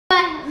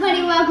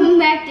welcome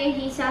back to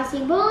He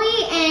Saucy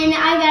Bully, and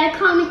I got a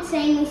comment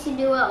saying we should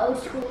do an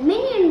old school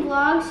Minion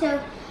vlog,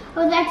 so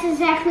that's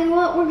exactly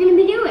what we're going to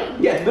be doing.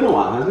 Yeah, it's been a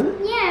while, hasn't it?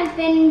 Yeah, it's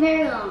been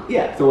very long.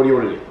 Yeah, so what do you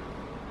want to do?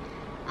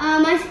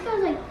 I think I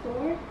was like 4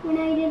 when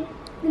I did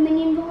the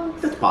Minion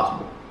vlogs. That's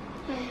possible.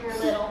 When you were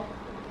little.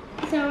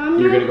 So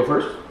You're going to go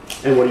first?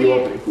 And what are you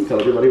opening? Can you tell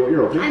everybody what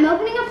you're opening? I'm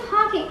opening a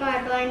pocket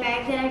guard blind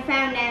bag that I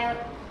found out.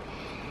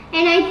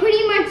 And I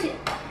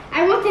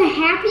want the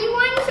happy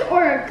ones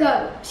or a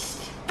ghost.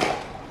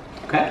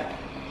 Okay.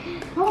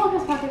 How long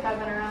has Pocket God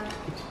been around?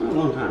 It's been a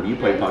long time. You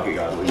played Pocket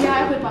God. Yeah,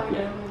 I played Pocket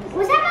God.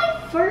 Was that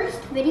my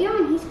first video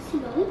on He Saucy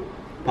Bully?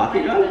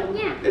 Pocket God?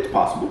 Yeah. It's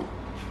possible.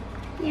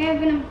 Yeah, I've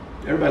been.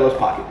 Everybody loves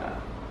Pocket God.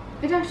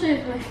 It actually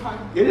is really fun.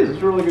 It is.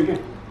 It's a really good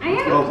game. I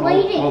haven't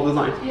played it. Well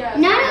designed. Yeah.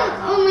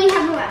 Not only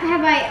have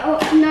I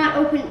not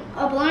opened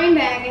a blind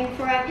bag in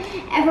forever,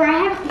 I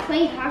haven't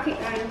played Pocket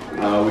God in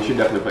forever. We should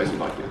definitely play some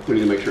Pocket God. We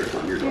need to make sure it's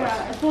on your device.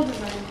 Yeah, it's well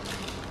designed.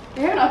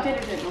 They haven't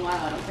updated it in a while,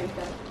 I don't think,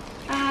 though.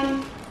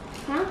 Huh?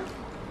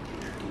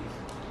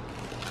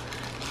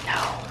 No.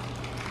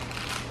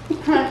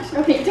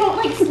 Okay, don't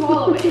like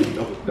swallow it.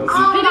 Don't Oh, Spit it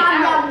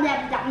out.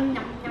 nom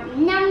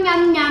nom nom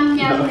nom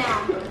nom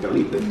nom. Don't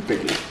eat the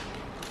piggy.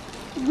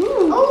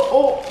 Ooh.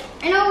 Oh,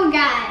 An old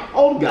guy.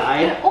 old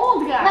guy. An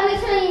old guy. Let me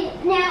show you.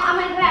 Now I'm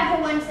gonna grab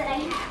the ones that I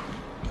have.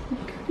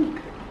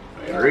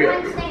 Hurry The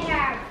up. ones I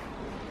have.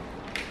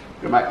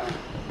 Come back.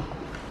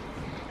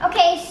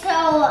 Okay, so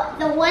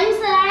the ones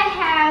that I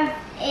have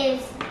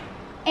is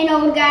an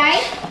old guy.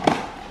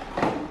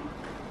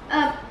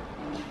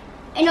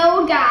 An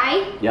old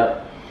guy.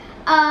 Yep.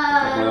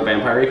 Like one of the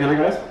vampire kind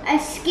of guys? A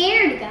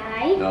scared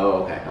guy.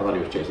 Oh, okay. I thought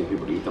he was chasing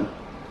people to eat them.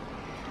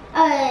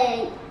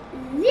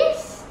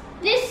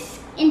 This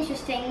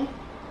interesting.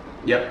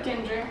 Yep.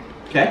 Ginger.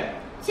 Okay.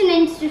 It's an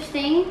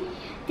interesting.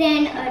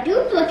 Then a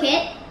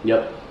duplicate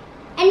Yep.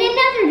 and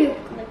another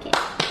duplicate.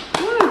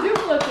 Ooh,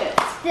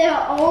 duplicates.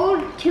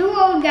 Two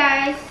old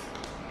guys,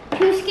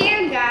 2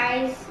 scared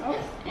guys, Oh,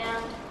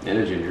 And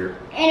a ginger.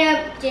 and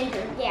a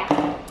ginger. Yeah.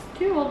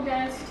 2 old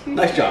guys, 2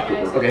 Nice job,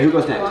 guys. Cooper. Okay, who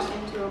goes next? Walk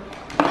into a-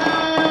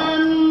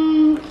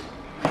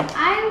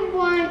 I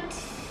want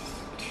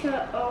to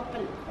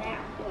open that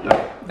one. No,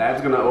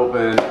 Dad's gonna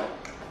open.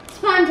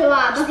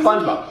 SpongeBob.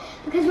 SpongeBob.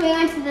 Because we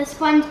went to the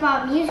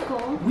SpongeBob musical.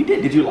 We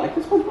did. Did you like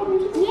this SpongeBob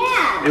musical?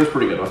 Yeah. It was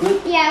pretty good, wasn't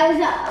it? Yeah, it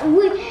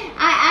was.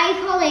 I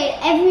call it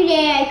every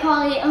day. I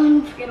call it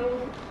unforgettable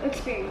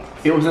experience.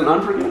 It was an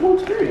unforgettable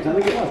experience. I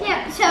think it was.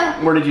 Yeah. So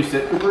Where did you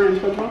sit, Cooper, in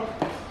SpongeBob?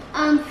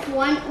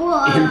 front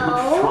row. In the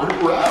front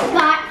row.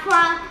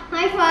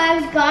 My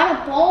father's got a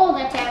bowl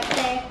that's out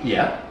there.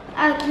 Yeah.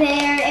 Out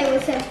there, it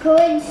was a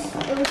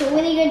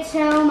really good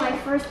show. My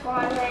first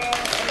Broadway.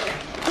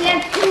 We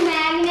have 2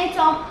 magnets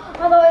all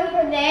the way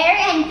over there,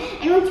 and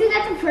once we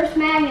got the first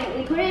magnet,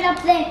 we put it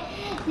up there,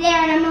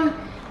 and I'm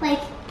like,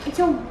 that's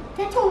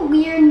a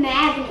weird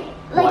magnet.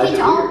 Like Why is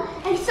it weird?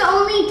 it's the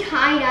only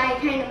tie-dye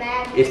kind of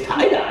magnet. It's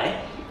tie-dye.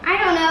 I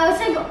don't know. It's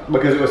like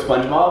Because it was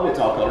SpongeBob, it's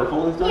all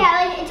colorful and stuff? yeah,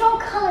 like it's all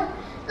colored.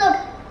 Look,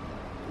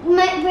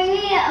 bring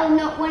me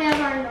one of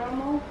our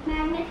normal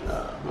magnets.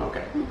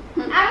 Okay. I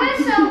want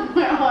some.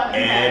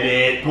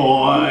 Edit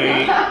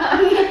point.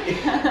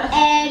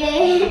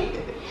 Edit.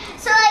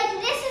 So like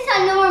this is a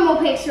normal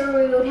picture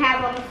we would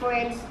have on the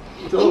fridge.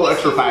 It's a little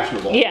extra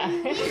fashionable. Yeah.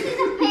 This is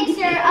a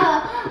picture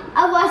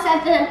of us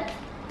at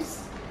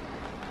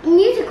the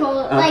musical.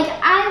 Like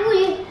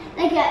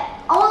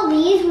all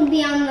these would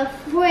be on the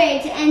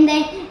fridge, and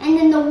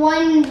then the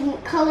one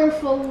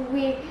colorful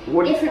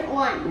different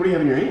one. What do you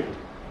have in your hand?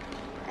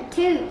 A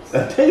tooth.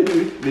 A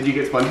tooth? Did you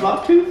get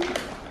SpongeBob's tooth?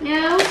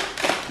 No.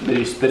 Did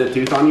he spit a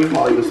tooth on you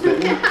while he was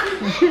spitting?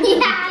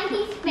 Yeah,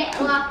 he spit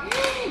a lot.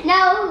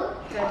 No.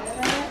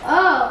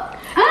 Oh.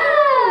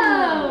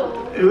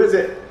 Oh. Who is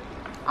it?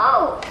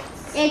 Oh.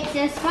 It's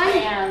a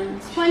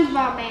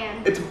SpongeBob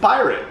man. It's a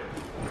pirate.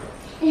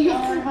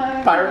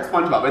 Pirate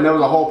SpongeBob. And there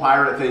was a whole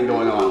pirate thing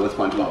going on with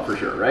SpongeBob for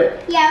sure,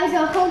 right? Yeah, it was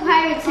a whole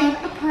pirate thing.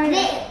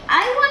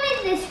 I wanted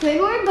the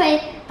Squidward,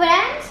 but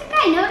I don't think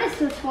I noticed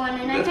this one,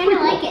 and That's I kind of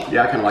pretty like cool. it.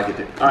 Yeah, I kind of like it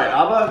too. All right,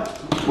 Abba,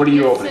 what are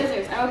you opening?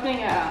 Scissors. I'm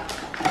opening a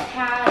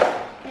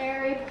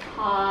Harry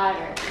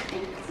Potter.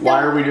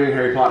 Why are we doing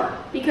Harry Potter?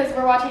 Because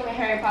we're watching a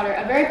Harry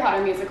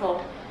Potter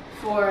musical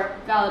for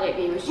Validate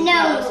Me, which is No,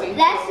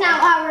 that's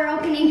not why we're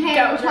opening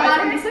Harry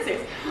Potter.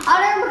 Scissors.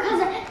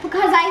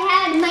 Because I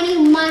had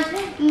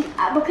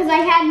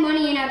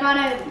money and I bought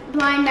a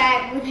blind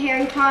bag with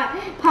Harry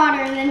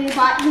Potter, and then we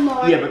bought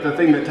more. Yeah, but the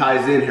thing that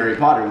ties in Harry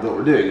Potter with what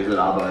we're doing is that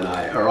Abba and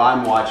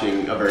I'm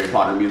watching a Harry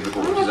Potter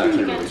musical, which is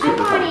actually really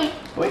super fun.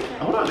 Wait,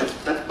 hold on, that's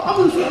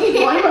Abba's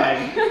blind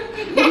bag.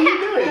 What are you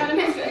doing? I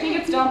think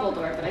it's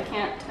Dumbledore, but I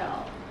can't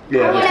tell.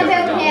 Yeah, I want to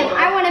that's vote him. Dumbledore.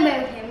 I want to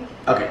vote him.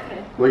 Okay,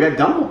 we got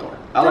Dumbledore.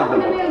 I like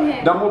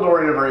Dumbledore. Dumbledore. Dumbledore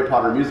in a Harry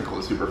Potter musical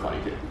is super funny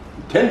too.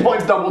 10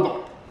 points,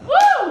 Dumbledore.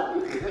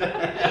 Woo!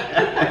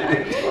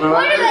 What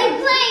are they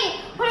playing?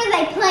 What are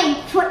they playing?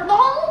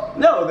 Football?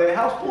 No, they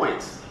house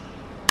points.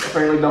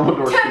 Apparently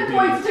Dumbledore's 10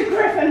 points to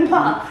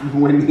Gryffindor.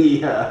 when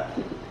he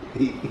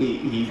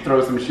he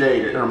throws some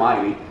shade at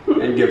Hermione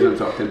and gives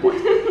himself 10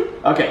 points.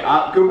 Okay,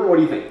 Cooper, what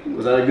do you think?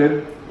 Was that a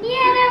good? Yeah,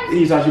 that was.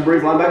 He thought you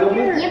bring flying back over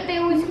here? Yep,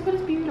 it was. Put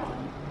his beard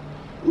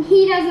on.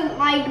 He doesn't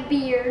like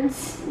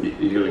beards.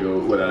 You gonna go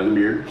without a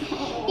beard?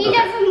 He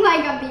doesn't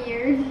like a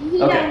beard.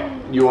 He Okay.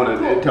 You want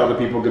to tell the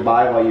people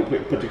goodbye while you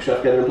put your stuff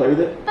together and play with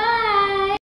it?